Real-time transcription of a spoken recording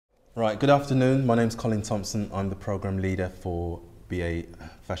Right, good afternoon. My name's Colin Thompson. I'm the Programme Leader for BA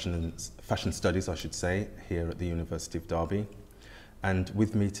Fashion Studies, I should say, here at the University of Derby. And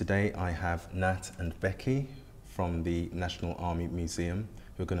with me today I have Nat and Becky from the National Army Museum,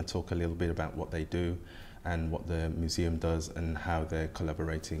 who are going to talk a little bit about what they do and what the museum does and how they're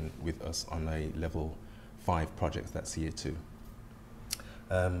collaborating with us on a Level 5 project, that's Year 2.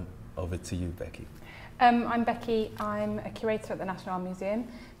 Over to you, Becky. I'm Becky. I'm a curator at the National Army Museum.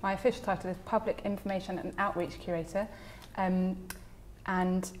 My official title is Public Information and Outreach Curator.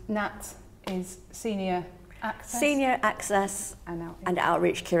 And Nat is Senior Access and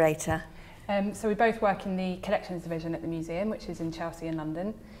Outreach Curator. So we both work in the Collections Division at the museum, which is in Chelsea and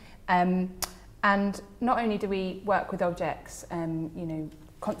London. And not only do we work with objects, you know,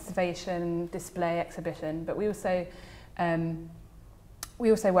 conservation, display, exhibition, but we also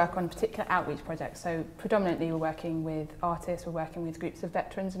work on particular outreach projects. So predominantly we're working with artists, we're working with groups of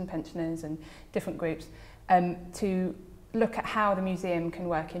veterans and pensioners and different groups to look at how the museum can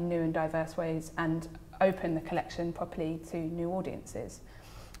work in new and diverse ways and open the collection properly to new audiences.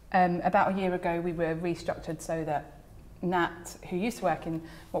 About a year ago we were restructured so that Nat, who used to work in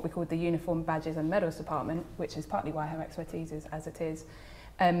what we called the Uniform, Badges and Medals Department, which is partly why her expertise is as it is,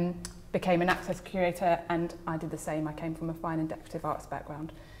 became an access curator, and I did the same. I came from a fine and decorative arts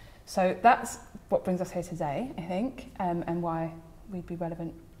background. So that's what brings us here today, I think, and why we'd be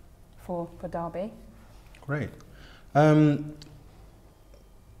relevant for Derby. Great. Can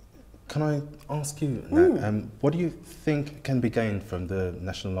I ask you, Nat, what do you think can be gained from the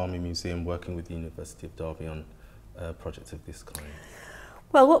National Army Museum working with the University of Derby on a project of this kind?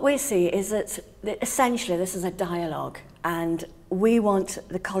 Well, what we see is that essentially this is a dialogue, and we want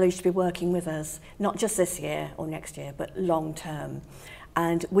the college to be working with us, not just this year or next year, but long term.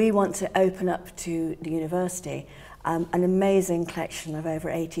 And we want to open up to the university an amazing collection of over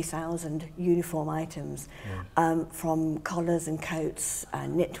 80,000 uniform items, from collars and coats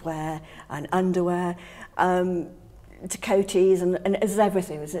and knitwear and underwear, to coaties and it's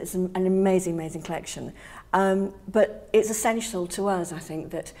everything. It's an amazing, amazing collection. But it's essential to us, I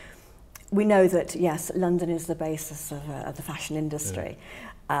think, that we know that, yes, London is the basis of the fashion industry.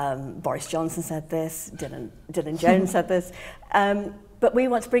 Yeah. Boris Johnson said this, Dylan Jones said this. But we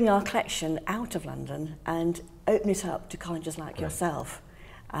want to bring our collection out of London and open it up to colleges like yourself.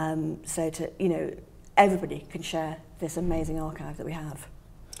 So to, you know, everybody can share this amazing archive that we have.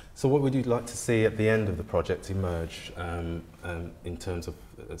 So what would you like to see at the end of the project emerge in terms of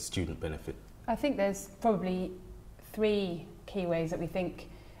student benefit? I think there's probably three key ways that we think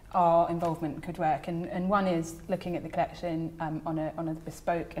our involvement could work, and one is looking at the collection on a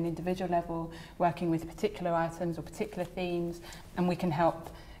bespoke and individual level, working with particular items or particular themes, and we can help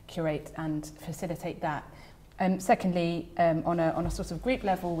curate and facilitate that. Secondly, on a sort of group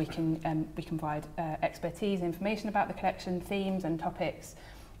level, we can provide expertise, information about the collection, themes and topics,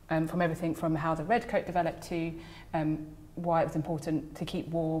 from everything from how the red coat developed to why it was important to keep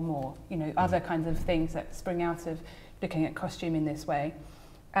warm, or other kinds of things that spring out of looking at costume in this way.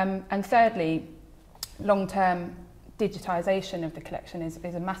 And thirdly, long-term digitisation of the collection is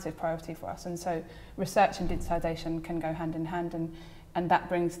a massive priority for us, and so research and digitisation can go hand in hand, and that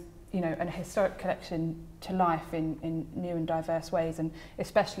brings a historic collection to life in new and diverse ways, and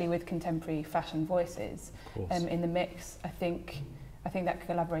especially with contemporary fashion voices in the mix. I think that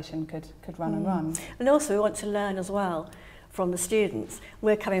collaboration could run and run. And also we want to learn as well from the students.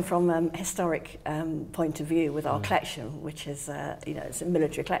 We're coming from a historic point of view with our collection, which is, it's a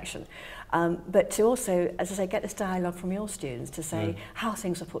military collection. But to also, as I say, get this dialogue from your students to say how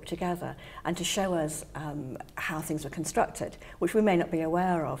things are put together and to show us how things were constructed, which we may not be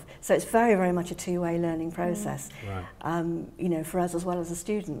aware of. So it's very, very much a two-way learning process, for us as well as the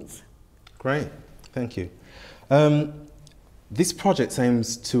students. Great, thank you. This project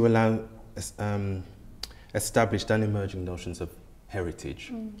aims to allow established and emerging notions of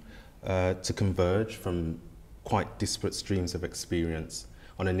heritage to converge from quite disparate streams of experience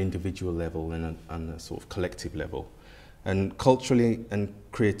on an individual level and on a sort of collective level, and culturally and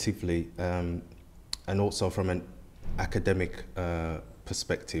creatively, and also from an academic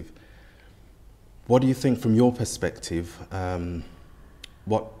perspective. What do you think, from your perspective,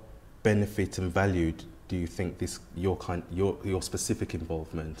 what benefit and value do you think your specific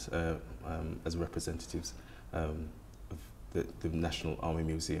involvement as representatives of the National Army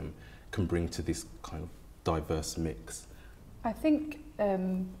Museum can bring to this kind of diverse mix? I think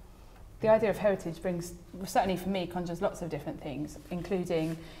the idea of heritage brings, certainly for me, conjures lots of different things,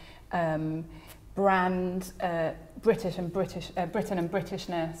 including brand, Britain and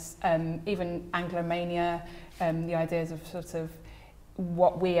Britishness, even Anglomania, the ideas of sort of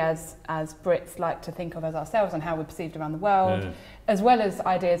what we as Brits like to think of as ourselves and how we're perceived around the world, as well as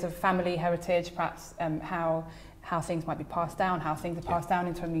ideas of family heritage, perhaps how things might be passed down, how things are passed down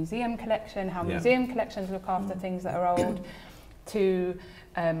into a museum collection, how museum collections look after things that are old, to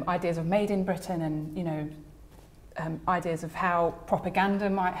ideas of made in Britain, and you know, ideas of how propaganda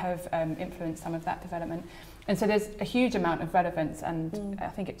might have influenced some of that development. And so there's a huge amount of relevance, and I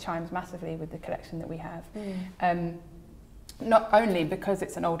think it chimes massively with the collection that we have. Not only because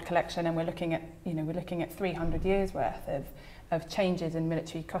it's an old collection and we're looking at 300 years worth of changes in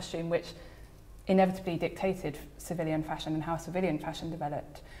military costume, which inevitably dictated civilian fashion and how civilian fashion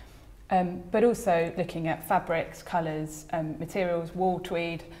developed. But also looking at fabrics, colours, materials, wool,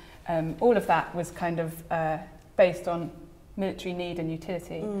 tweed, all of that was kind of based on military need and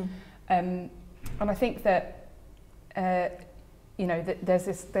utility. And I think that you know, there's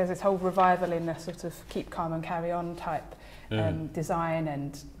this whole revival in a sort of keep calm and carry on type design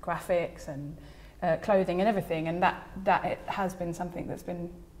and graphics and clothing and everything, and that it has been something that's been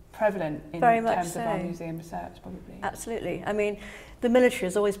prevalent in terms of our museum research, probably. Absolutely. I mean, the military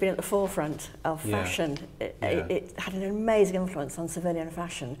has always been at the forefront of fashion. It had an amazing influence on civilian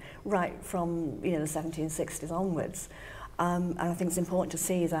fashion right from, you know, the 1760s onwards. And I think it's important to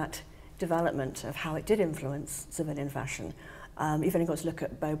see that development of how it did influence civilian fashion. You've only got to look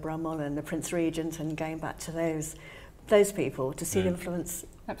at Beau Brummel and the Prince Regent and going back to those people to see the influence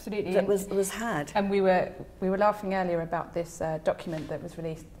that was had. And we were laughing earlier about this document that was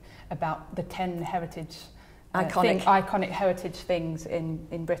released about the 10 heritage iconic heritage things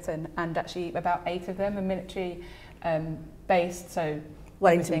in Britain, and actually about 8 of them are military based. So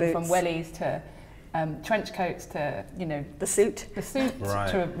Wellington everything boots, from wellies to trench coats to, you know, the suit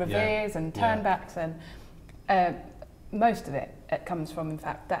right, to reveres and turnbacks, and most of it comes from, in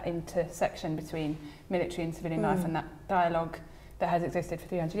fact, that intersection between military and civilian life and that dialogue that has existed for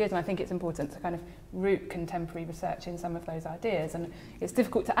 300 years. And I think it's important to kind of root contemporary research in some of those ideas. And it's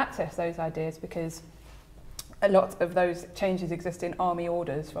difficult to access those ideas because a lot of those changes exist in army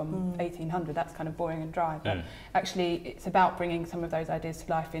orders from 1800. That's kind of boring and dry. But actually, it's about bringing some of those ideas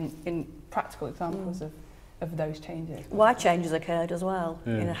to life in practical examples of those changes. Why changes occurred as well,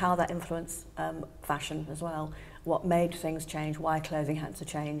 you know, how that influenced fashion as well, what made things change, why clothing had to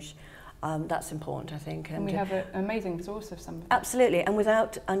change. That's important, I think. And we have an amazing resource of some of that. Absolutely, and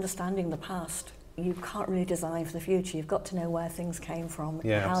without understanding the past, you can't really design for the future. You've got to know where things came from,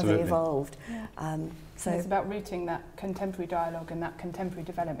 how they evolved. So it's about rooting that contemporary dialogue and that contemporary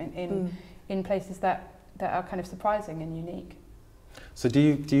development in places that are kind of surprising and unique. So do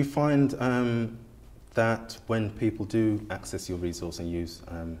you find that when people do access your resource and use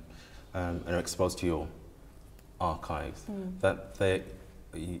and are exposed to your archives, that they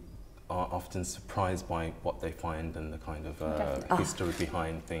are often surprised by what they find and the kind of history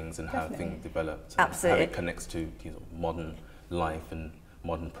behind things and how things developed, and how it connects to, you know, modern life and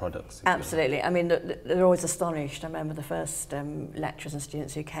modern products? Absolutely. I mean, they're always astonished. I remember the first lecturers and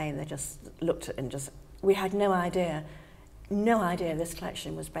students who came, they just looked at it and we had no idea this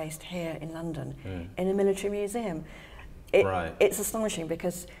collection was based here in London in a military museum. It's astonishing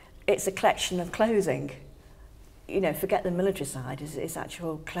because it's a collection of clothing. You know, forget the military side, it's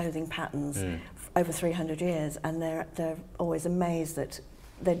actual clothing patterns over 300 years, and they're always amazed that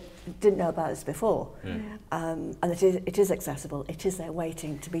they didn't know about this before. And it is accessible, it is there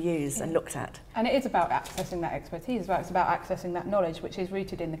waiting to be used and looked at. And it is about accessing that expertise as well. It's about accessing that knowledge which is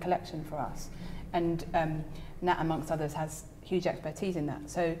rooted in the collection for us. And Nat, amongst others, has huge expertise in that.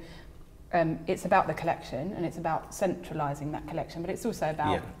 So it's about the collection and it's about centralising that collection, but it's also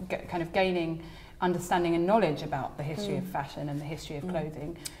about kind of gaining understanding and knowledge about the history of fashion and the history of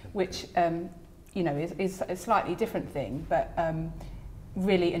clothing, which you know is a slightly different thing, but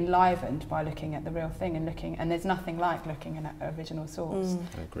really enlivened by looking at the real thing and there's nothing like looking at an original source.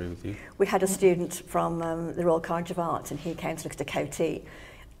 I agree with you. We had a student from the Royal College of Art, and he came to look at a coatee,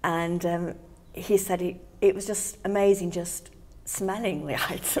 and he said it was just amazing just smelling the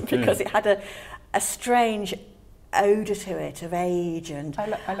item because it had a strange odour to it of age, and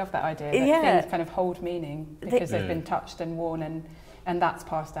I love that idea that things kind of hold meaning because they've been touched and worn, and that's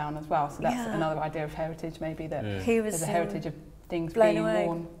passed down as well. So that's another idea of heritage, maybe, that there's a heritage of things being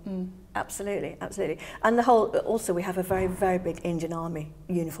worn. Absolutely, absolutely. And the whole, also we have a very, very big Indian Army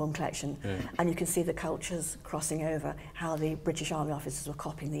uniform collection, and you can see the cultures crossing over, how the British Army officers were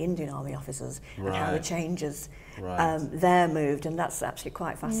copying the Indian Army officers, and how the changes there moved, and that's actually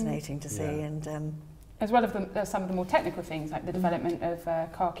quite fascinating to see. And as well as some of the more technical things, like the development of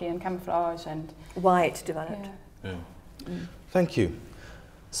khaki and camouflage and why it developed. Thank you.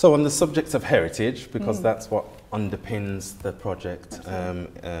 So on the subject of heritage, because that's what underpins the project.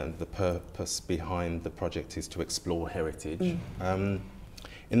 The purpose behind the project is to explore heritage.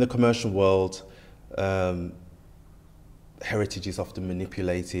 In the commercial world, heritage is often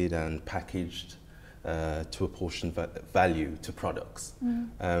manipulated and packaged to apportion value to products.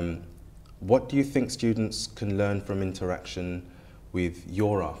 What do you think students can learn from interaction with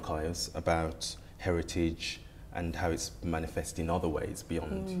your archives about heritage and how it's manifest in other ways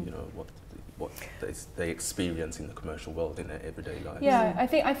beyond you know, what they experience in the commercial world in their everyday lives? Yeah,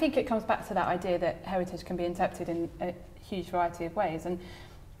 I think it comes back to that idea that heritage can be interpreted in a huge variety of ways. And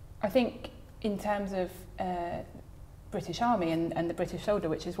I think in terms of British Army and the British soldier,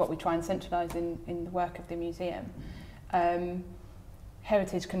 which is what we try and centralise in the work of the museum,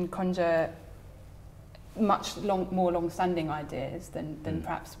 heritage can conjure much more long-standing ideas than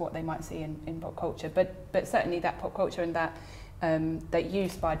perhaps what they might see in pop culture. But certainly that pop culture and that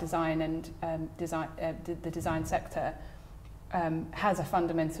use by design and the design sector has a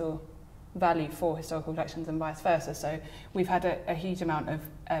fundamental value for historical collections and vice versa. So we've had a huge amount of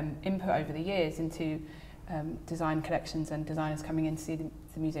input over the years into design collections and designers coming in to see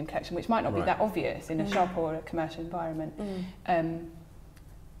the museum collection, which might not be that obvious in a shop or a commercial environment,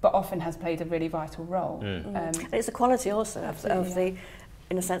 but often has played a really vital role. It's the quality also of the,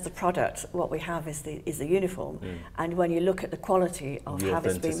 in a sense, the product. What we have is the uniform, and when you look at the quality of how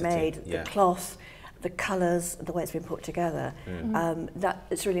it's been made, the cloth, the colours, the way it's been put together, that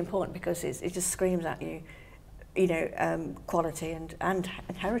it's really important because it just screams at you. You know, quality and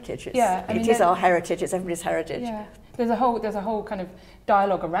heritage. It is our heritage. It's everybody's heritage. Yeah, there's a whole kind of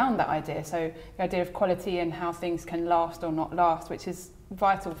dialogue around that idea. So the idea of quality and how things can last or not last, which is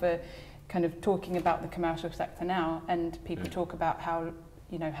vital for kind of talking about the commercial sector now. And people talk about how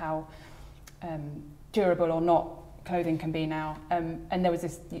durable or not clothing can be now. And there was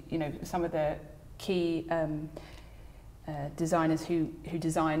this, some of the key designers who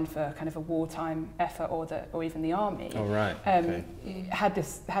designed for kind of a wartime effort or even the army. Oh, right. Had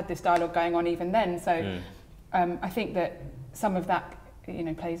this dialogue going on even then. So I think that some of that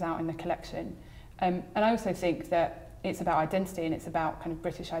plays out in the collection. And I also think that it's about identity, and it's about kind of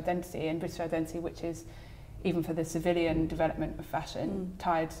British identity, which is, even for the civilian development of fashion,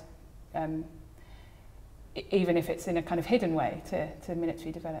 tied, even if it's in a kind of hidden way, to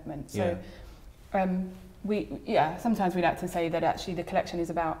military development. So. Sometimes we like to say that actually the collection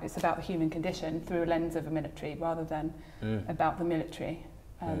is about the human condition through a lens of a military rather than about the military.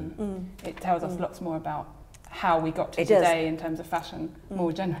 It tells us lots more about how we got to today in terms of fashion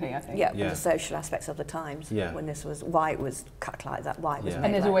more generally, I think. Yeah, the social aspects of the times, when this was, why it was cut like that, why it was made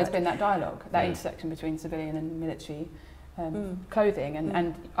and there's like always that. Been that dialogue, that intersection between civilian and military clothing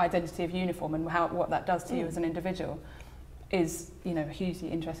and identity of uniform and what that does to you as an individual. Is a hugely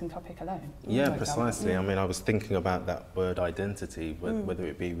interesting topic alone. Yeah, precisely. I mean, I was thinking about that word identity, whether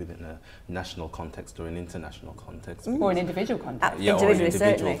it be within a national context or an international context. Or an individual context. Or an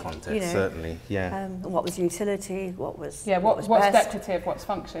individual context, certainly. Yeah. What was utility? What was what's decorative? What's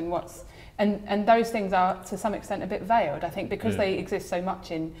function? And those things are to some extent a bit veiled. I think because they exist so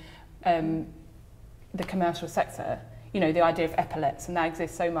much in the commercial sector. The idea of epaulets, and that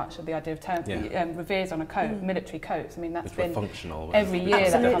exists so much of the idea of revers on a coat, military coats. I mean, that's been functional every year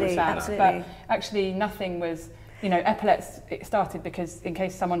that comes out. But actually nothing was, epaulets, it started because in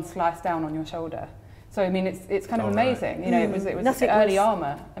case someone sliced down on your shoulder. So, I mean, it's kind of amazing. It was early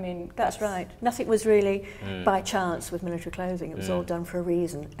armour. I mean, that's right. Nothing was really by chance with military clothing. It was all done for a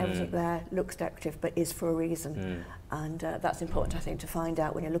reason. Everything there looks decorative, but is for a reason. And that's important, I think, to find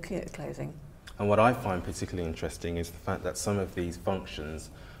out when you're looking at clothing. And what I find particularly interesting is the fact that some of these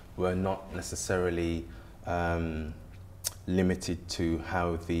functions were not necessarily limited to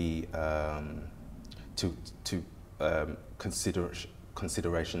how the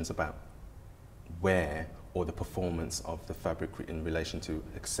considerations about wear or the performance of the fabric in relation to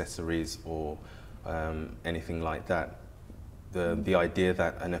accessories or anything like that. The idea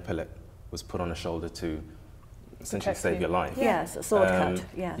that an epaulet was put on a shoulder to essentially save your life. Yes, a sword cut.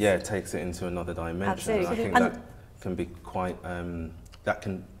 Yes. Yeah, it takes it into another dimension. Absolutely. I think that can be quite. That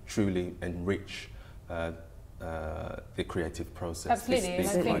can truly enrich the creative process. Absolutely.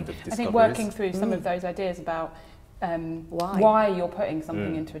 These kind of I think working through some of those ideas about why you're putting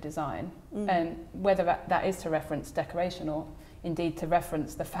something into a design, and whether that is to reference decoration or indeed to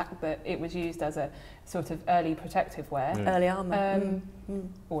reference the fact that it was used as a sort of early protective wear. Early armour.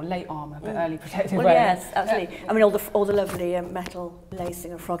 Or late armour, but early protective wear. Yes, absolutely. I mean, all the lovely metal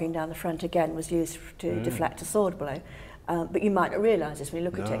lacing and frogging down the front, again, was used to deflect a sword blow. But you might not realise this when you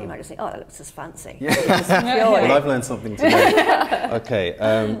look at it. You might just think, oh, that looks just fancy. Yeah. Well, I've learned something today. Okay.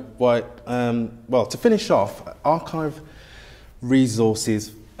 Well, to finish off, archive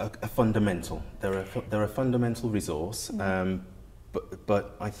resources are fundamental. They're a fundamental resource.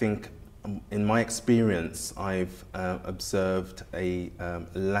 But I think, in my experience, I've observed a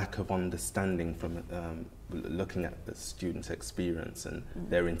lack of understanding from looking at the students' experience and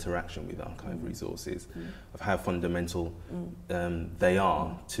their interaction with archive resources, of how fundamental they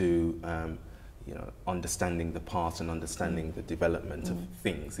are to understanding the past and understanding the development of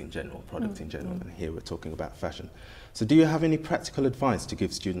things in general, products in general, and here we're talking about fashion. So do you have any practical advice to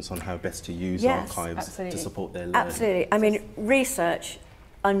give students on how best to use archives to support their learning? Absolutely. I mean, research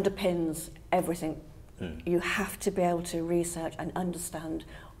underpins everything. You have to be able to research and understand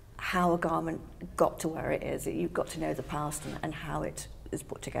how a garment got to where it is. You've got to know the past and how it is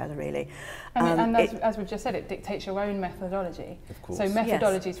put together, really. And as we've just said, it dictates your own methodology. Of course. So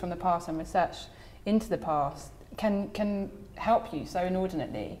methodologies from the past and research into the past can help you so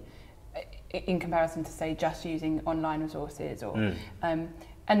inordinately in comparison to, say, just using online resources or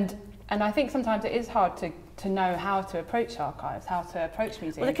and I think sometimes it is hard to know how to approach archives, how to approach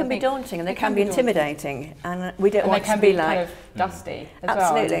museums. Well, it can be daunting and they can be intimidating, and we don't want to be like kind of dusty as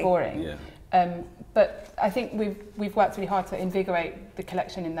well and boring. Yeah. But I think we've worked really hard to invigorate the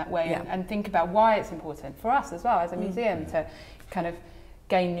collection in that way and think about why it's important for us as well as a museum to kind of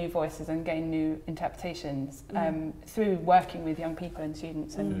gain new voices and gain new interpretations through working with young people and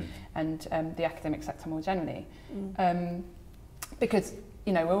students and the academic sector more generally. Because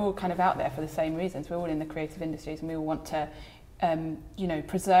we're all kind of out there for the same reasons. We're all in the creative industries and we all want to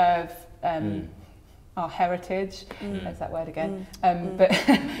preserve our heritage, there's that word again,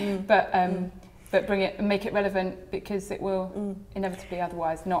 but bring it and make it relevant, because it will inevitably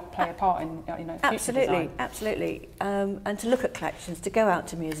otherwise not play a part in future design. Absolutely. And to look at collections, to go out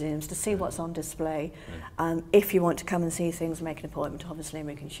to museums, to see what's on display. If you want to come and see things, make an appointment, obviously, and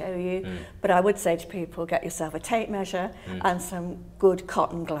we can show you. But I would say to people, get yourself a tape measure and some good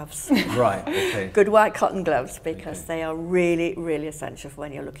cotton gloves. Right, okay. Good white cotton gloves, because they are really, really essential for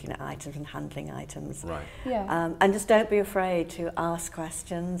when you're looking at items and handling items. Right. Yeah. And just don't be afraid to ask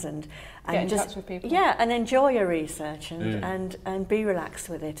questions and get in just touch with people. Yeah, and enjoy your research and be relaxed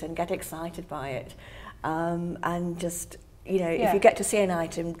with it and get excited by it. And just, if you get to see an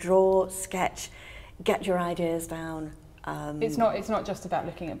item, draw, sketch, get your ideas down. It's not just about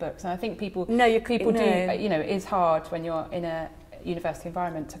looking at books, and I think people do. It is hard when you're in a university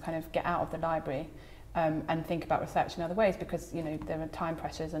environment to kind of get out of the library and think about research in other ways, because there are time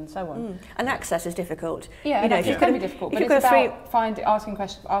pressures and so on. And access is difficult. Yeah, it's going to be difficult, but it's about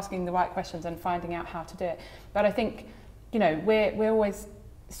asking the right questions and finding out how to do it. But I think we're always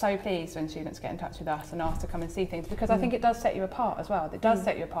so pleased when students get in touch with us and ask to come and see things, because I think it does set you apart as well. It does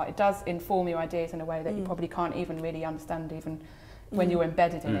set you apart. It does inform your ideas in a way that you probably can't even really understand even when you're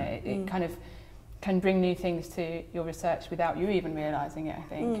embedded in it. It kind of can bring new things to your research without you even realising it, I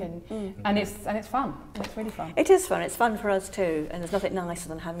think. And it's fun. It's really fun. It is fun. It's fun for us too. And there's nothing nicer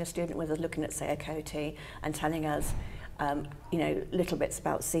than having a student with us looking at, say, a coatee and telling us little bits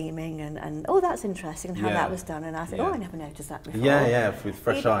about seaming and oh, that's interesting, and how that was done, and I think, oh, I never noticed that before. With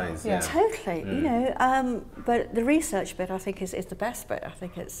fresh eyes. Yeah. Totally. But the research bit, I think, is the best bit. I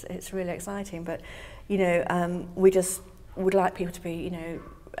think it's really exciting. But we just would like people to be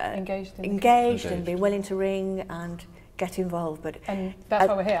engaged and be willing to ring and get involved. And that's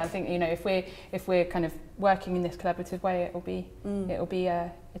why we're here. I think if we're kind of working in this collaborative way, it'll be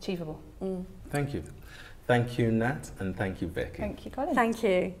achievable. Thank you. Thank you, Nat, and thank you, Becky. Thank you, Colin. Thank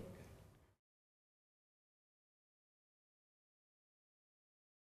you.